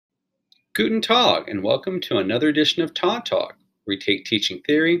Guten Tag, and welcome to another edition of Todd Talk, where we take teaching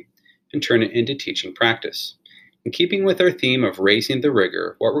theory and turn it into teaching practice. In keeping with our theme of raising the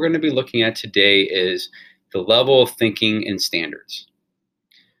rigor, what we're going to be looking at today is the level of thinking and standards.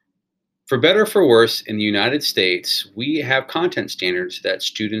 For better or for worse, in the United States, we have content standards that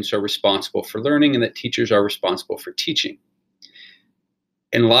students are responsible for learning and that teachers are responsible for teaching.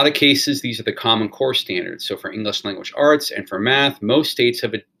 In a lot of cases, these are the Common Core standards. So for English language arts and for math, most states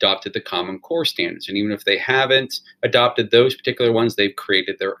have adopted the Common Core standards. And even if they haven't adopted those particular ones, they've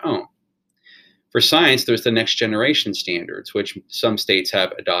created their own. For science, there's the Next Generation standards, which some states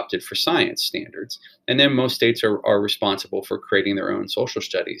have adopted for science standards. And then most states are responsible for creating their own social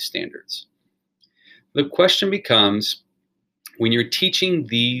studies standards. The question becomes, when you're teaching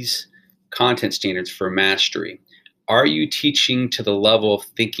these content standards for mastery, are you teaching to the level of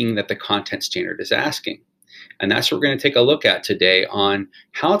thinking that the content standard is asking? And that's what we're going to take a look at today on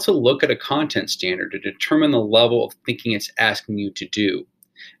how to look at a content standard to determine the level of thinking it's asking you to do.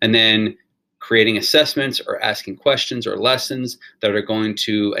 And then creating assessments or asking questions or lessons that are going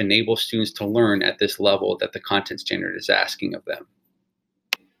to enable students to learn at this level that the content standard is asking of them.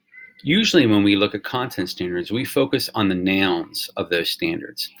 Usually when we look at content standards, we focus on the nouns of those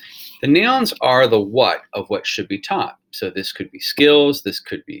standards. The nouns are the what of what should be taught. So this could be skills, this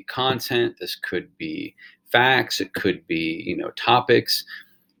could be content, this could be facts, it could be, topics,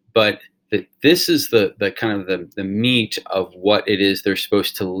 but this is the kind of the meat of what it is they're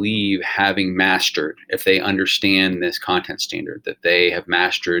supposed to leave having mastered if they understand this content standard, that they have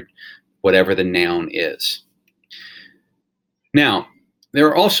mastered whatever the noun is. Now, there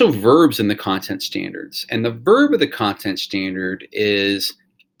are also verbs in the content standards, and the verb of the content standard is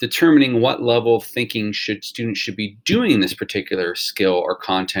determining what level of thinking students should be doing this particular skill or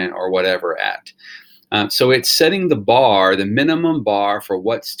content or whatever at. So it's setting the bar, the minimum bar for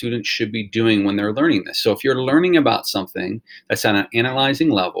what students should be doing when they're learning this. So if you're learning about something that's on an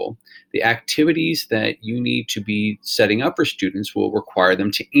analyzing level, the activities that you need to be setting up for students will require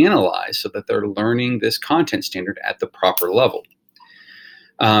them to analyze so that they're learning this content standard at the proper level.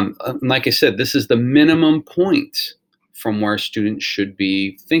 Like I said, this is the minimum point from where students should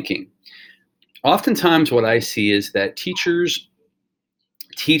be thinking. Oftentimes what I see is that teachers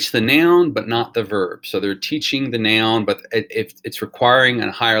teach the noun but not the verb. So they're teaching the noun, but it's requiring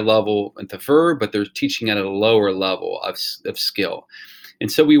a higher level at the verb, but they're teaching at a lower level of skill.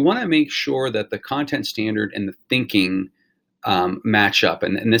 And so we want to make sure that the content standard and the thinking match up.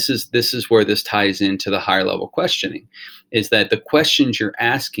 And this is where this ties into the higher level questioning, is that the questions you're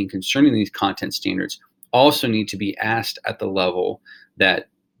asking concerning these content standards also need to be asked at the level that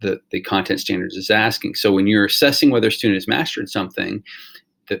the content standards is asking. So when you're assessing whether a student has mastered something,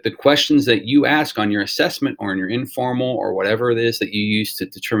 that the questions that you ask on your assessment or in your informal or whatever it is that you use to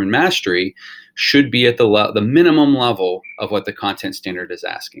determine mastery should be at the minimum level of what the content standard is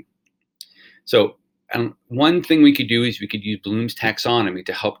asking. So one thing we could do is we could use Bloom's taxonomy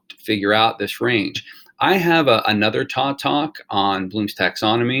to help figure out this range. I have another talk on Bloom's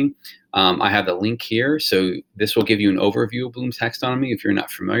taxonomy. I have the link here, so this will give you an overview of Bloom's taxonomy if you're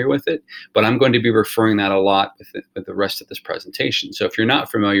not familiar with it, but I'm going to be referring that a lot with the rest of this presentation. So if you're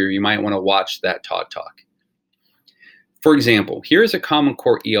not familiar, you might want to watch that talk. For example, here is a Common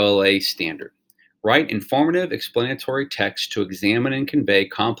Core ELA standard. Write informative, explanatory text to examine and convey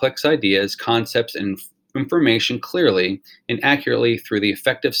complex ideas, concepts, and information clearly and accurately through the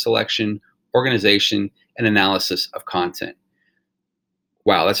effective selection, organization, and analysis of content.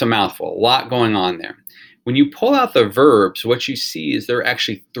 Wow, that's a mouthful. A lot going on there. When you pull out the verbs, what you see is there are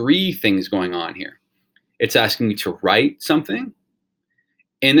actually three things going on here. It's asking you to write something.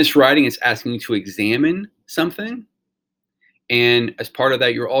 In this writing, it's asking you to examine something. And as part of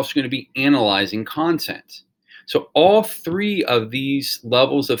that, you're also going to be analyzing content. So all three of these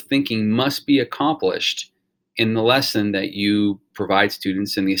levels of thinking must be accomplished in the lesson that you provide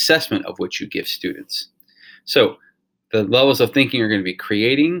students and the assessment of which you give students. So the levels of thinking are going to be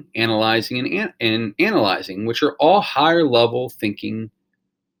creating, analyzing, and analyzing, which are all higher level thinking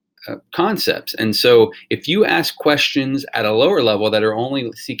concepts. And so if you ask questions at a lower level that are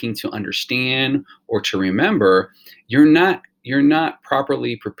only seeking to understand or to remember, you're not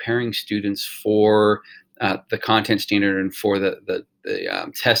properly preparing students for the content standard and for the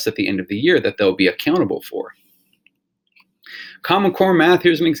tests at the end of the year that they'll be accountable for. Common Core Math,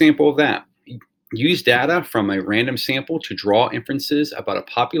 here's an example of that. Use data from a random sample to draw inferences about a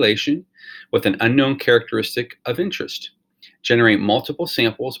population with an unknown characteristic of interest. Generate multiple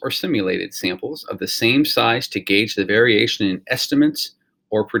samples or simulated samples of the same size to gauge the variation in estimates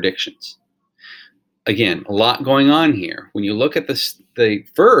or predictions. Again, a lot going on here. When you look at the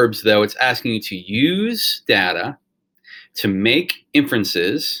verbs, though, it's asking you to use data, to make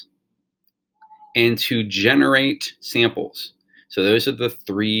inferences, and to generate samples. So those are the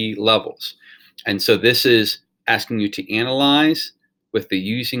three levels. And so this is asking you to analyze with the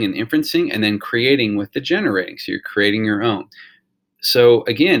using and inferencing, and then creating with the generating. So you're creating your own. So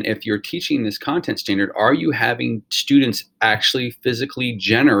again, if you're teaching this content standard, are you having students actually physically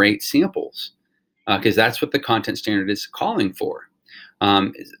generate samples? Because that's what the content standard is calling for.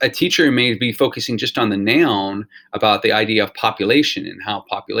 A teacher may be focusing just on the noun about the idea of population and how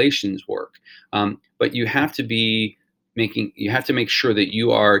populations work, but you have to make sure that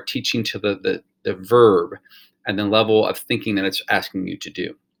you are teaching to the verb and the level of thinking that it's asking you to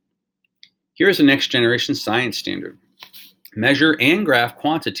do. Here's a next generation science standard. Measure and graph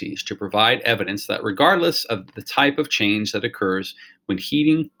quantities to provide evidence that regardless of the type of change that occurs when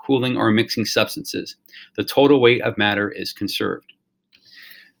heating, cooling, or mixing substances, the total weight of matter is conserved.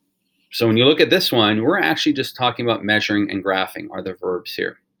 So when you look at this one, we're actually just talking about measuring and graphing are the verbs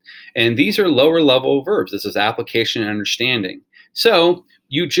here. And these are lower level verbs. This is application and understanding. So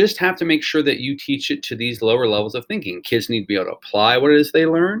you just have to make sure that you teach it to these lower levels of thinking. Kids need to be able to apply what it is they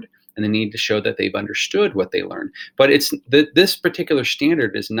learned, and they need to show that they've understood what they learned. But this particular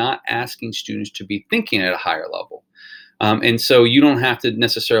standard is not asking students to be thinking at a higher level. And so you don't have to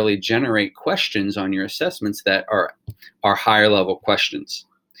necessarily generate questions on your assessments that are higher level questions.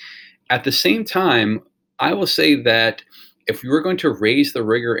 At the same time, I will say that if you're going to raise the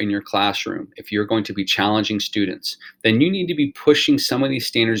rigor in your classroom, if you're going to be challenging students, then you need to be pushing some of these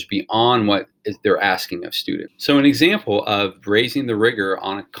standards beyond what they're asking of students. So an example of raising the rigor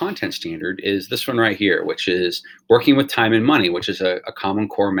on a content standard is this one right here, which is working with time and money, which is a Common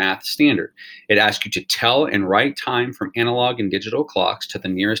Core math standard. It asks you to tell and write time from analog and digital clocks to the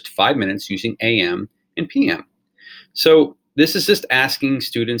nearest 5 minutes using AM and PM. So this is just asking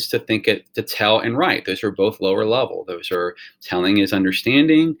students to to tell and write. Those are both lower level. Those are telling is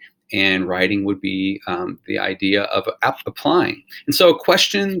understanding, and writing would be the idea of applying. And so a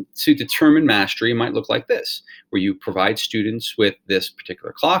question to determine mastery might look like this, where you provide students with this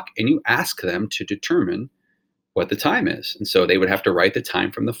particular clock and you ask them to determine what the time is. And so they would have to write the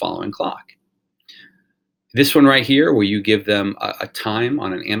time from the following clock. This one right here, where you give them a time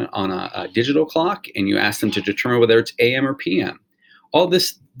on a digital clock and you ask them to determine whether it's AM or PM. All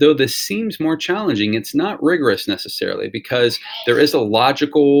this, though this seems more challenging, it's not rigorous necessarily, because there is a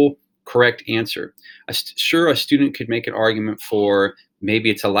logical correct answer. Sure, a student could make an argument for maybe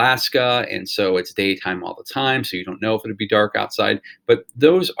it's Alaska and so it's daytime all the time, so you don't know if it'll be dark outside, but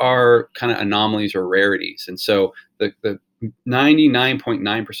those are kind of anomalies or rarities. And so the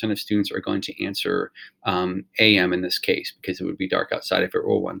 99.9% of students are going to answer AM in this case, because it would be dark outside if it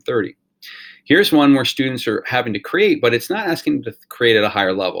were 1:30. Here's one where students are having to create, but it's not asking them to create at a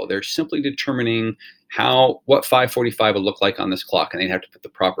higher level. They're simply determining what 5:45 will look like on this clock, and they have to put the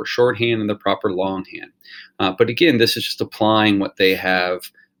proper shorthand and the proper longhand. But again, this is just applying what they have.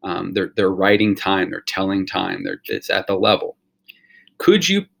 They're writing time, they're telling time, it's at the level. Could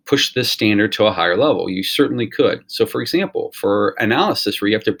you push this standard to a higher level? You certainly could. So for example, for analysis where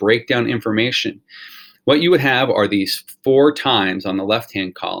you have to break down information, what you would have are these 4 times on the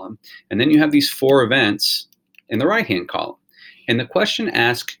left-hand column, and then you have these 4 events in the right-hand column. And the question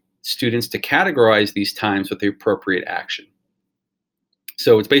asks students to categorize these times with the appropriate action.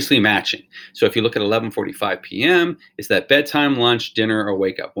 So it's basically matching. So if you look at 11:45 p.m., is that bedtime, lunch, dinner, or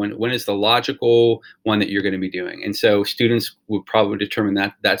wake up? When is the logical one that you're going to be doing? And so students would probably determine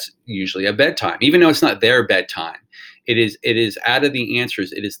that that's usually a bedtime, even though it's not their bedtime. It is out of the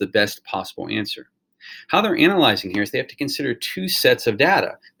answers, it is the best possible answer. How they're analyzing here is they have to consider 2 sets of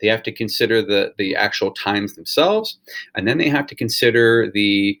data. They have to consider the actual times themselves, and then they have to consider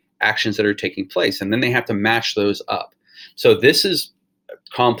the actions that are taking place, and then they have to match those up. So this is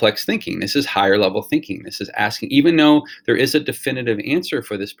complex thinking. This is higher level thinking. This is asking, even though there is a definitive answer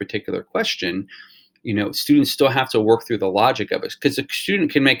for this particular question, students still have to work through the logic of it, because a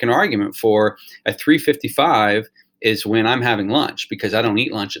student can make an argument for at 3:55 is when I'm having lunch, because I don't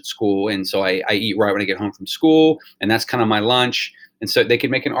eat lunch at school, and so I eat right when I get home from school, and that's kind of my lunch. And so they can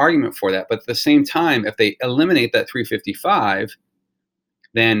make an argument for that. But at the same time, if they eliminate that 3:55,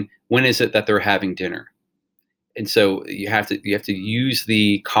 then when is it that they're having dinner? And so you have to use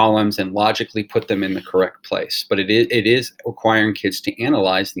the columns and logically put them in the correct place. But it is requiring kids to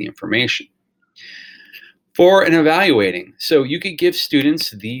analyze the information. For an evaluating, so you could give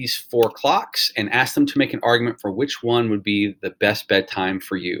students these 4 clocks and ask them to make an argument for which one would be the best bedtime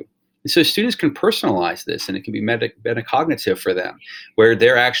for you. So students can personalize this, and it can be metacognitive for them, where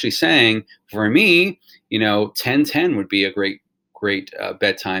they're actually saying, for me, 10:10 would be a great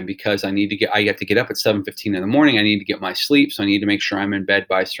bedtime because I have to get up at 7:15 in the morning. I need to get my sleep, so I need to make sure I'm in bed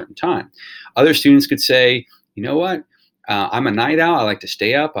by a certain time. Other students could say, you know what? I'm a night owl. I like to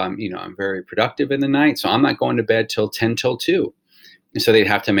stay up. I'm very productive in the night, so I'm not going to bed till 10 till 2. And so they'd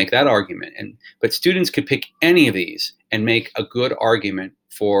have to make that argument. But students could pick any of these and make a good argument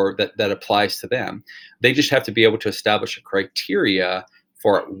for that applies to them. They just have to be able to establish a criteria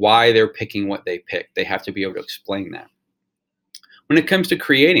for why they're picking what they pick. They have to be able to explain that. When it comes to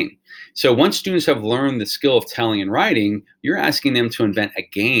creating, so once students have learned the skill of telling and writing, you're asking them to invent a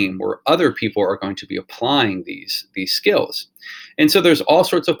game where other people are going to be applying these skills. And so there's all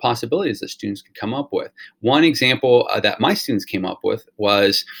sorts of possibilities that students can come up with. One example that my students came up with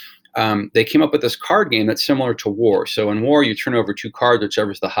was they came up with this card game that's similar to war. So in war, you turn over 2 cards,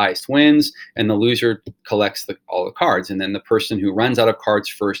 whichever's the highest wins, and the loser collects all the cards. And then the person who runs out of cards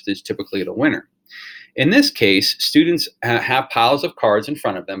first is typically the winner. In this case, students have piles of cards in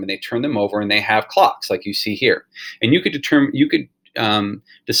front of them, and they turn them over, and they have clocks like you see here. And you could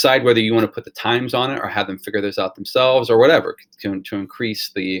decide whether you want to put the times on it or have them figure this out themselves or whatever to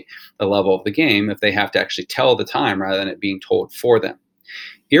increase the level of the game if they have to actually tell the time rather than it being told for them.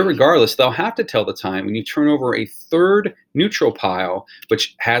 Irregardless, they'll have to tell the time when you turn over a third neutral pile,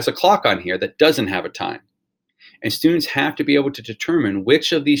 which has a clock on here that doesn't have a time. And students have to be able to determine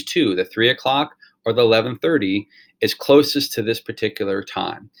which of these two, the 3 o'clock or the 11:30, is closest to this particular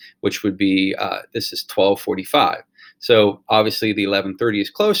time, which would be, this is 12:45. So obviously the 11:30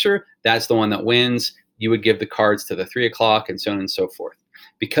 is closer. That's the one that wins. You would give the cards to the 3 o'clock and so on and so forth.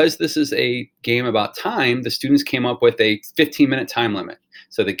 Because this is a game about time, the students came up with a 15-minute time limit.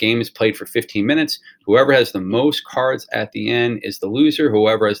 So the game is played for 15 minutes. Whoever has the most cards at the end is the loser.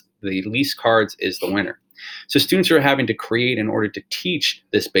 Whoever has the least cards is the winner. So students are having to create in order to teach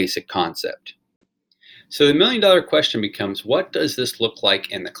this basic concept. So the million-dollar question becomes, what does this look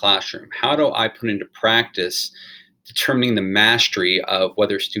like in the classroom? How do I put into practice determining the mastery of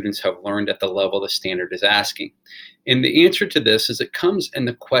whether students have learned at the level the standard is asking? And the answer to this is it comes in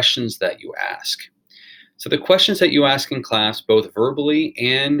the questions that you ask. So the questions that you ask in class, both verbally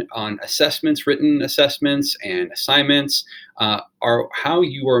and on assessments, written assessments and assignments, are how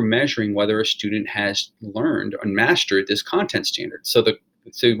you are measuring whether a student has learned and mastered this content standard. So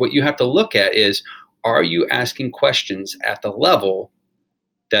what you have to look at is, are you asking questions at the level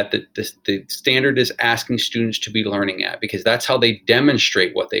that the standard is asking students to be learning at? Because that's how they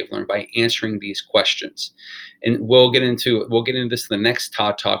demonstrate what they've learned, by answering these questions. And we'll get into this in the next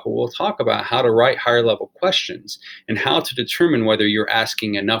Todd Talk, where we'll talk about how to write higher level questions and how to determine whether you're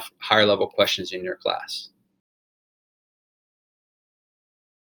asking enough higher level questions in your class.